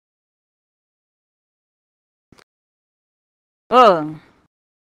Oh.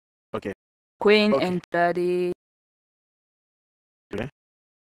 Okay. Queen Okay. and daddy. Okay.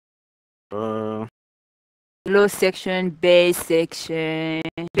 Low section, base section,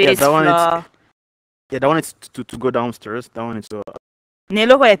 base that one floor. that one is to go downstairs. That one is to.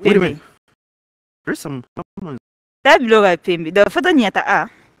 Nelo kwa Wait a pembe. minute. There's some. That below kwa pembe. The photo nyata a.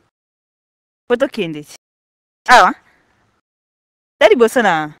 Photo kende. Ah. That iboso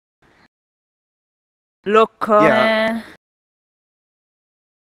na. Local. Yeah.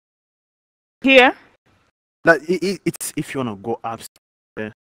 Here. Like it's if you wanna go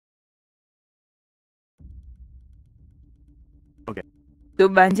upstairs. Okay. To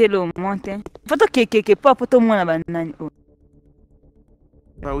banjelo monte. Photo keke pa photo mwana banani.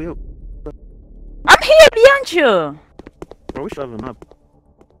 Bro, I'm here behind you. we should have a map.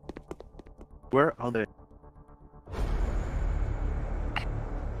 Where are they?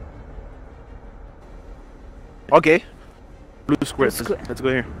 Okay. Blue square. Let's go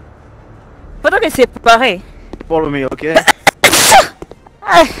here. Photo que séparé. Follow me, okay?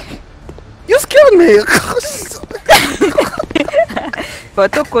 You scared me!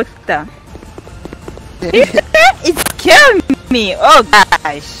 Photo kota. It scared me. Oh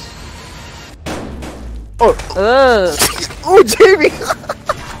gosh. Oh. Oh, Jamie!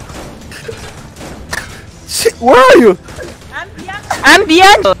 Shit, where are you? I'm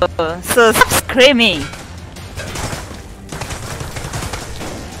behind you. So stop screaming.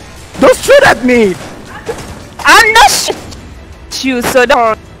 Don't shoot at me! I'm not shooting you, so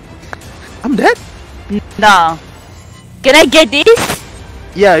don't. I'm dead? No. Can I get this?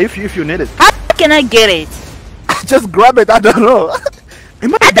 Yeah, if you need it. How can I get it? Just grab it, I don't know.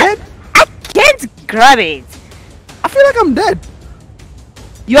 Am I dead? I can't grab it. I feel like I'm dead.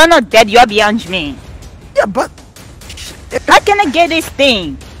 You are not dead, you are behind me. Yeah, but... How can I get this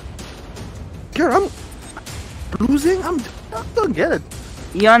thing? Girl, I'm losing? I don't get it.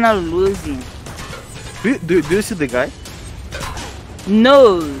 You're not losing. Do you see the guy?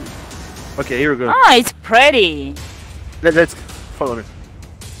 No. Okay, here we go. Oh, it's pretty. Let's follow me.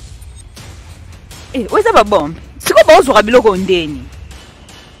 Eh, where's the bomb? Siko ba uzwa biloko ndeni.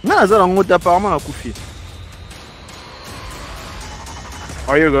 Nga zala ngota apparemment akufi.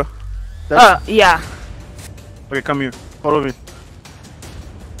 Oh, here you go. Yeah. Okay, come here. Follow me.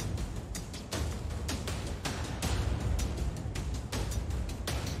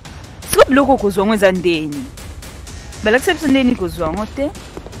 Siko biloko kozwa ngweza ndeni. Balakisebisa ndeni kozwa ngote.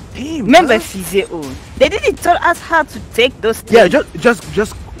 Remember Fize on. They didn't tell us how to take those things. Yeah,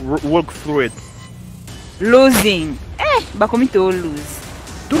 just walk through it. Losing. Bakomi to lose.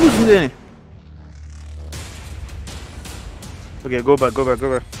 Don't lose ndeni. Okay, go back.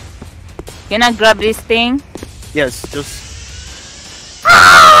 Can I grab this thing? Yes, just...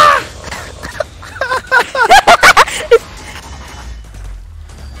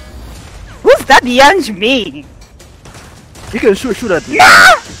 Who's that behind me? You can shoot at me.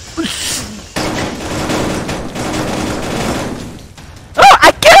 No! Oh,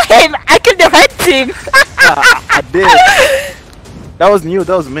 I killed him! I killed the red team! I did. That was new,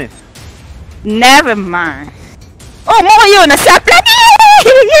 that was me. Never mind. Oh, more you on a sapling!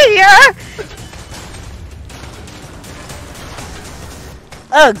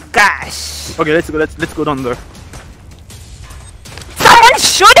 Oh gosh. Okay, let's go down there.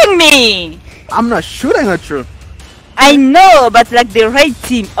 Someone's shooting me! I'm not shooting at you. I know, but like the red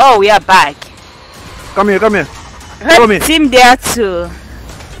team. Oh, we are back. Come here. Red me. team there too.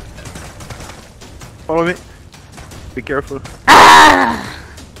 Follow me. Be careful.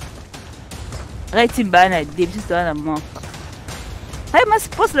 Red team banner, deep just one a month. How am I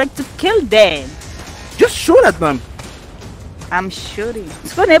supposed to kill them? Just shoot at them. I'm shooting.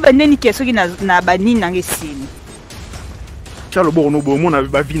 Siko neba neni kesoki na banini nange sini. Chalo bo no bo mo na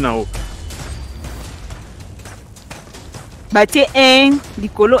ba vi na o. Batie 1,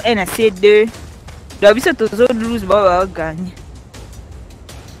 likolo 1 na C2. Doit biso tozo lose ba gagner.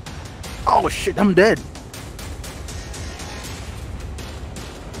 Oh shit, I'm dead.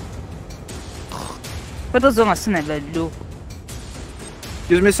 Photo zonga sina la low.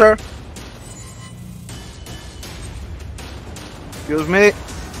 Excuse me, sir. Excuse me.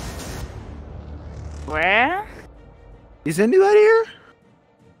 Where? Is anybody here?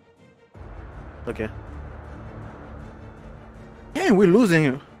 Okay. Damn, we're losing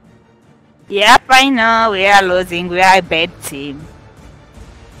you. Yep, I know. We are losing. We are a bad team.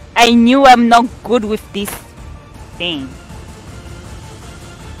 I knew I'm not good with this thing.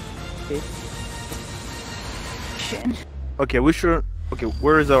 Okay, we sure. Okay,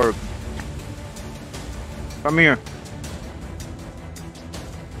 where is our... Come here.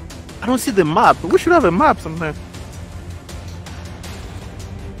 I don't see the map. We should have a map sometime.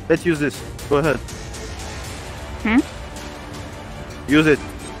 Let's use this. Go ahead. Use it.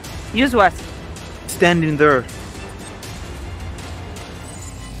 Use what? Stand in there.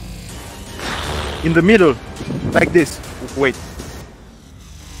 In the middle. Like this. Wait.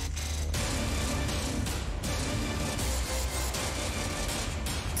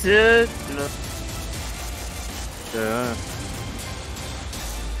 Yeah.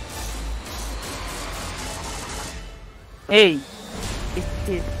 Hey. It's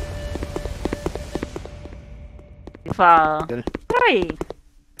it. If I... 3,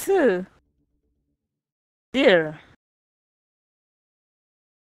 2, 0.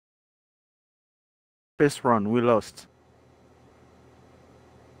 First run, we lost.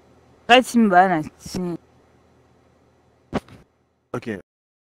 Okay.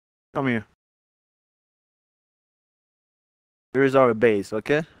 Come here. Here is our base,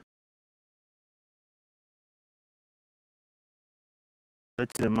 okay?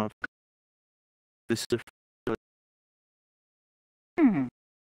 Let's see the map. This is this.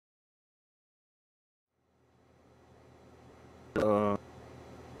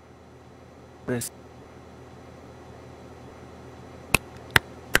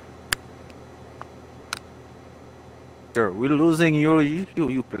 Girl, we're losing.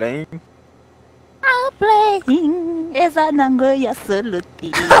 You playing? I'm playing as an Angoya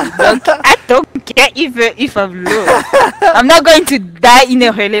Soluti. I don't care if I'm low. I'm not going to die in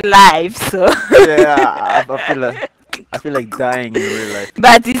a real life, so. Yeah, I feel like dying in real life.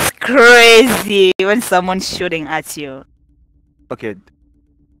 But it's crazy when someone's shooting at you. Okay.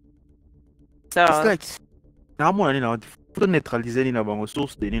 So. It's like normalement ni na faut neutraliser ni na bango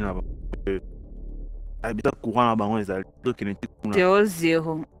source de ni na bango. Habita courant na bango ezali donc ni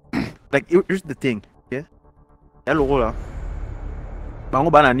 0-0. Like here's the thing, yeah. Yalo là. Bango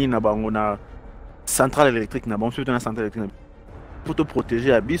bana ni na bango na centrale électrique na bango surtout na centrale électrique. Faut te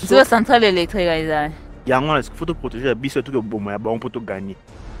protéger à biso. C'est centrale électrique ezali. Yango est-ce qu'il faut te protéger à biso tout que bon ya bango pour te gagner.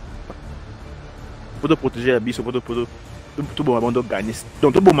 Faut te protéger à biso pour tout bon bango gagner.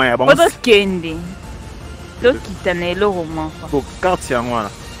 Donc tout bon ya bango. Faut te kende. Donc kitane le roman. Pour carte yango là.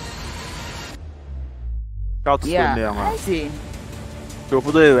 Carte yeah, yango. I see. So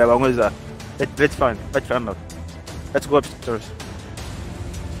for the bango is that. Let's find out. Let's go upstairs.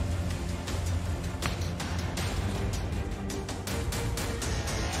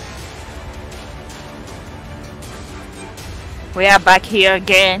 We are back here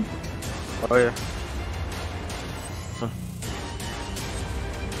again. Oh yeah.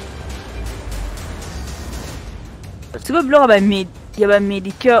 Tu peux bloquer ba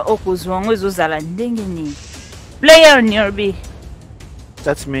médicure au kozwango ezozala ndenge ni. Player nearby.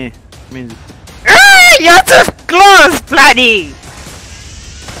 That's me. Means You're too close, bloody.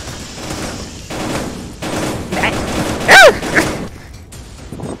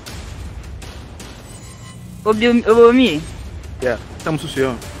 Obomi. yeah. Estamos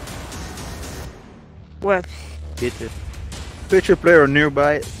sucio. What? Picture player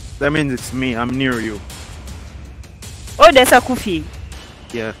nearby. That means it's me. I'm near you. Oh, there's a kufi.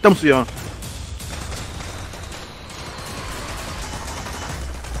 Yeah. Estamos sucio.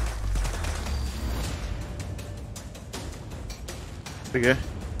 Okay.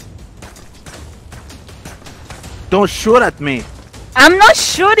 Don't shoot at me. I'm not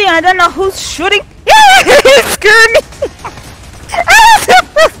shooting. I don't know who's shooting. Screw me.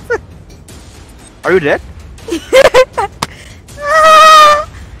 Are you dead?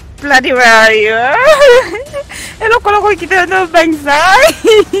 Bloody, where are you? Hello, Kolo kita no bangsai.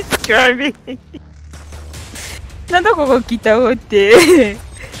 Screw me. Nando koko kita hote.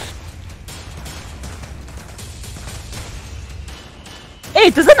 Hey,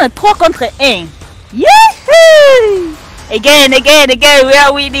 tu es 3 contre 1. Yahoo! Again, we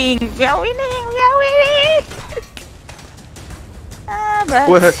are winning.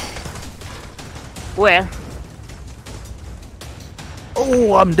 But... Where?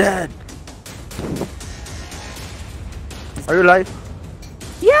 Oh, I'm dead. Are you alive?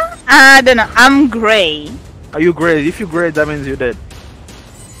 Yeah, I don't know. I'm gray. Are you gray? If you're gray, that means you're dead.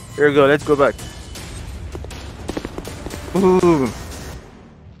 Here we go. Let's go back. Ooh.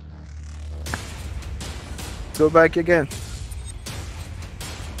 Go back again.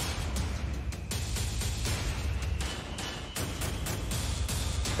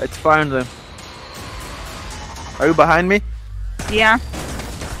 Let's find them. Are you behind me? Yeah.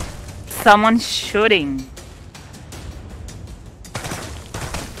 Someone's shooting.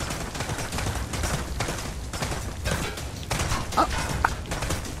 Oh.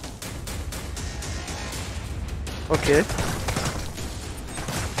 Okay.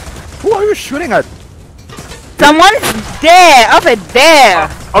 Who are you shooting at? Someone's there, over there.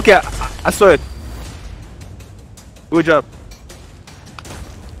 Okay, I saw it. Good job.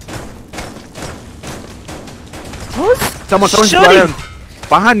 Who's Someone's shooting?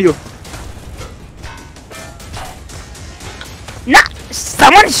 behind you. Nah,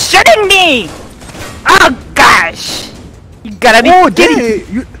 someone's shooting me! Oh gosh! You gotta be kidding!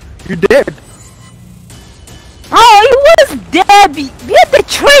 Dang, you dead. Oh, he was there behind the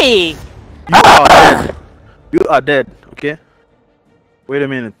tree! You are dead, okay? Wait a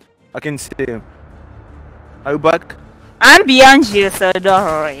minute. I can see him. Are you back? I'm beyond you, so don't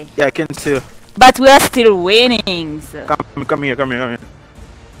worry. Yeah, I can see you. But we're still winning, so. Come here.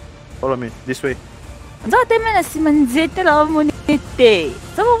 Follow me, this way. Nzotemena simanzete la monete.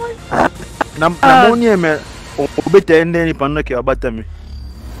 Namonia me obete endeni panaki abata me.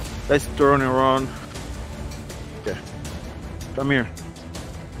 Let's turn around. Okay. Come here.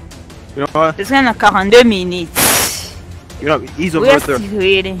 You know what? It's gonna 42 minutes. You know, he's over We're there. still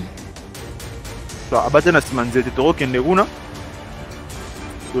waiting. So abate na simanzete to okende kuna.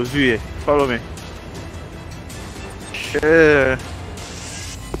 Gozuye, follow me. Shit.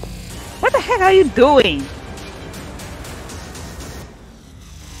 What the heck are you doing?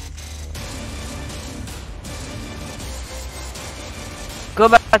 Go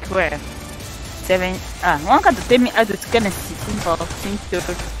back where? 7. One can tell me how to scan a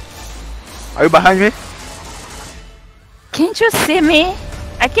system. Are you behind me? Can't you see me?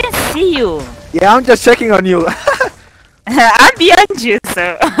 I can't see you. Yeah, I'm just checking on you. I'm beyond you,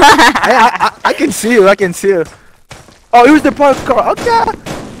 sir. I can see you. I can see you. Oh, it was the park car. Okay.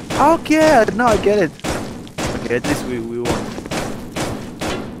 Okay. Now I get it. Okay, at least we won.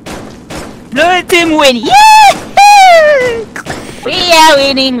 Blue team win. Yeah! We are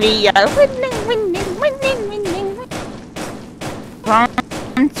winning. We are winning.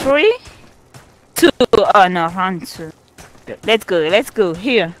 Round 3, 2. Oh no, round 2. Let's go. Let's go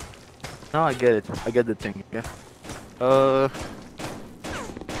here. Now I get it. I get the thing. Yeah.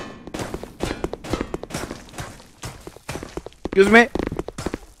 Excuse me.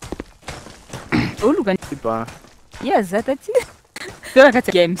 Oh, look at yes, that's it. Feel like it's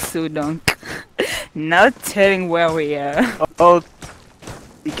a game so long. Not telling where we are. Oh,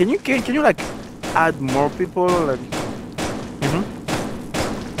 can you like add more people? Like,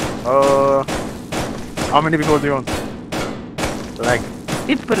 how many people do you want? Like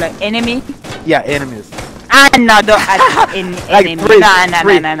people like enemy. Yeah, enemies. No, don't add any Like enemy. three,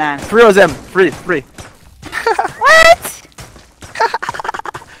 Nah. 3 of them. 3. What?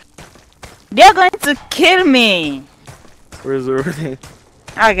 They're going to kill me. Where's the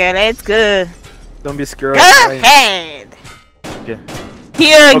Okay, let's go. Don't be scared. Go ahead. Okay.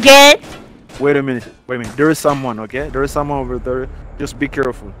 Here again. Wait a minute. There is someone. Okay. There is someone over there. Just be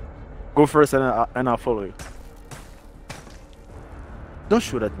careful. Go first, and I'll follow you. Don't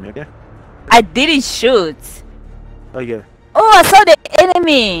shoot at me, okay? I didn't shoot. Okay. Oh, I saw the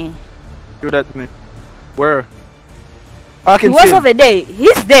enemy. Shoot at me. Where? I can He see was him. over there.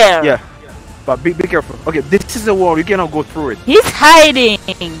 He's there. Yeah. But be careful. Okay, this is a wall. You cannot go through it. He's hiding.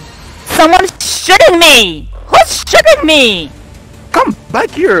 Someone's shooting me. Who's shooting me? Come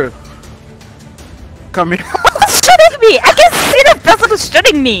back here. Come here. Who's shooting me? I can see the person who's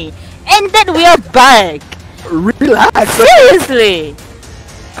shooting me. And then we are back. Relax. Seriously.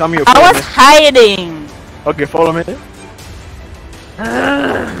 Come here. I follow was me. hiding. Okay, follow me.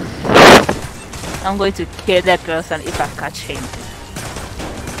 I'm going to kill that person if I catch him.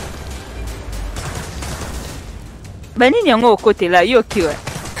 Banini yango kote la yo kiwa.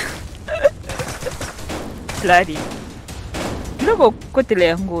 Bloody. Look kote la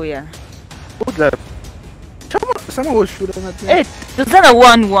yango ya. What's that? Someone was shooting at me. Hey, there's that a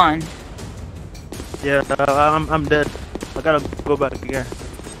 1-1. Yeah, I'm dead. I gotta go back again.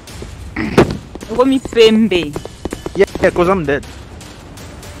 Romi Pembe. Yeah, cause I'm dead.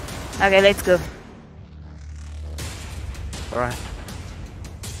 Okay, let's go. Alright.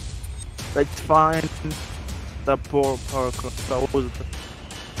 Let's find the poor power car. What was it?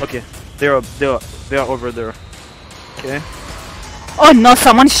 Okay, they are over there. Okay. Oh no,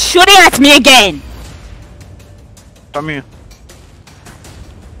 someone's shooting at me again. Come here.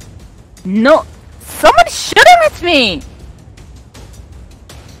 No, someone's shooting at me.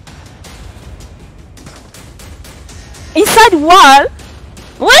 Inside wall?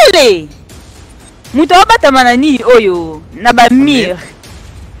 Really? Mutu abata manani oyo na ba mir.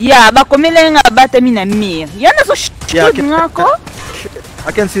 Yeah, ba komele nga bata mi na mir. Yana so shoot ngako?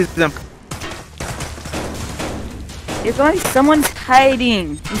 I can see them. It's only someone's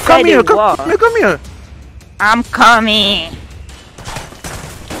hiding inside Come here, the wall. come here. I'm coming.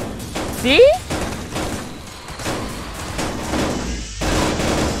 See?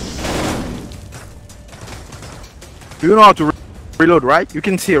 You know how to reload, right? You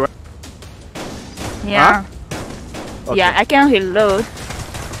can see, right? Yeah. Huh? Okay. Yeah, I can reload.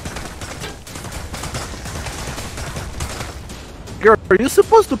 Girl, you're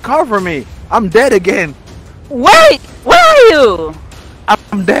supposed to cover me. I'm dead again. Wait, where are you?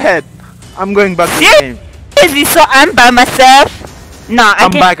 I'm dead. I'm going back to the game. Seriously, so I'm by myself? No, I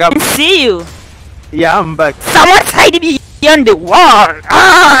I'm can back. see you. Yeah, I'm back. Someone's hiding beyond the wall.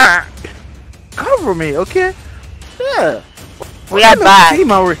 Ah! Cover me, okay? Yeah. We are back.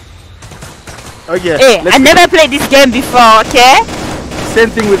 Team are we? Oh yeah. Hey, I never played this game before, okay? Same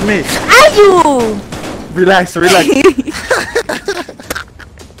thing with me. Are you? Relax, relax.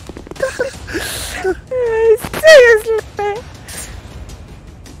 Seriously.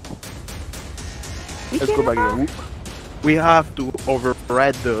 Let's go back here. We have to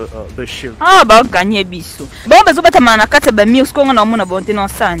override the shield. Ah, ba gagner biso. Bon, bezo bata mana kata ba mi usko na muna bonte no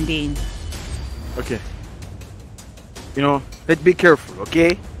sanding. Okay. You know, let's be careful,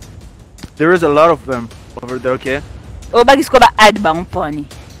 okay? There is a lot of them over there, okay? Oh, bagi sko ba add ba mponi.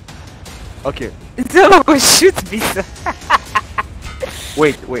 Okay. So go shoot biso.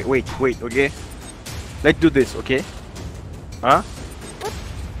 Wait, okay? Let's do this, okay? Huh?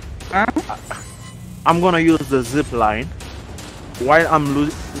 Huh? I'm gonna use the zip line. While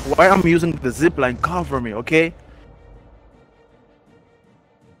I'm using the zip line, cover me, okay?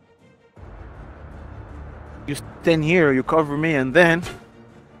 You stand here, you cover me, and then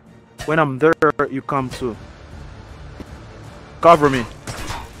when I'm there, you come too. Cover me.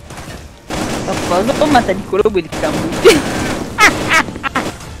 Zo mata di kolo beli kamu.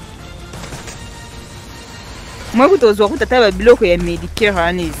 Moi kutozo kutata ba biloko ya medicare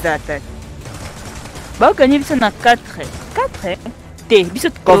hani zata. Ba gagner biso na 4. 4? Te, biso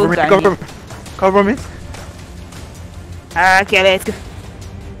Cover me. Cover me. Ah, okay, let's go.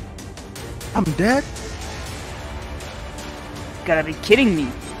 I'm dead. Gotta be kidding me.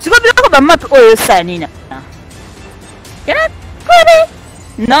 Siko biloko ba map oyo sanina. Can I go?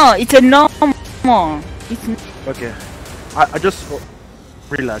 No, it's a normal. It's Okay. I just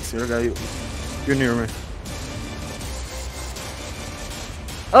relax. You're near me.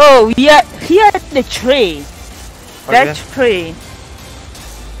 oh, yeah, here at the tree. That Okay. tree.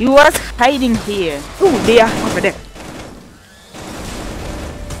 He was hiding here. Oh, they are over there.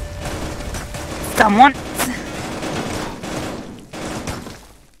 Someone.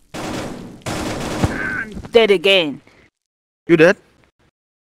 Dead again. You dead?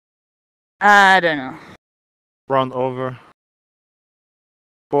 I don't know. Round over.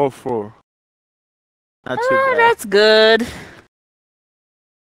 4-4. Not too Oh, bad. that's good.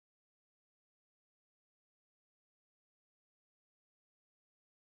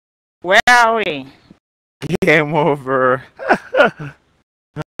 Where are we? Game over.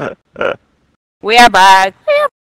 We are back.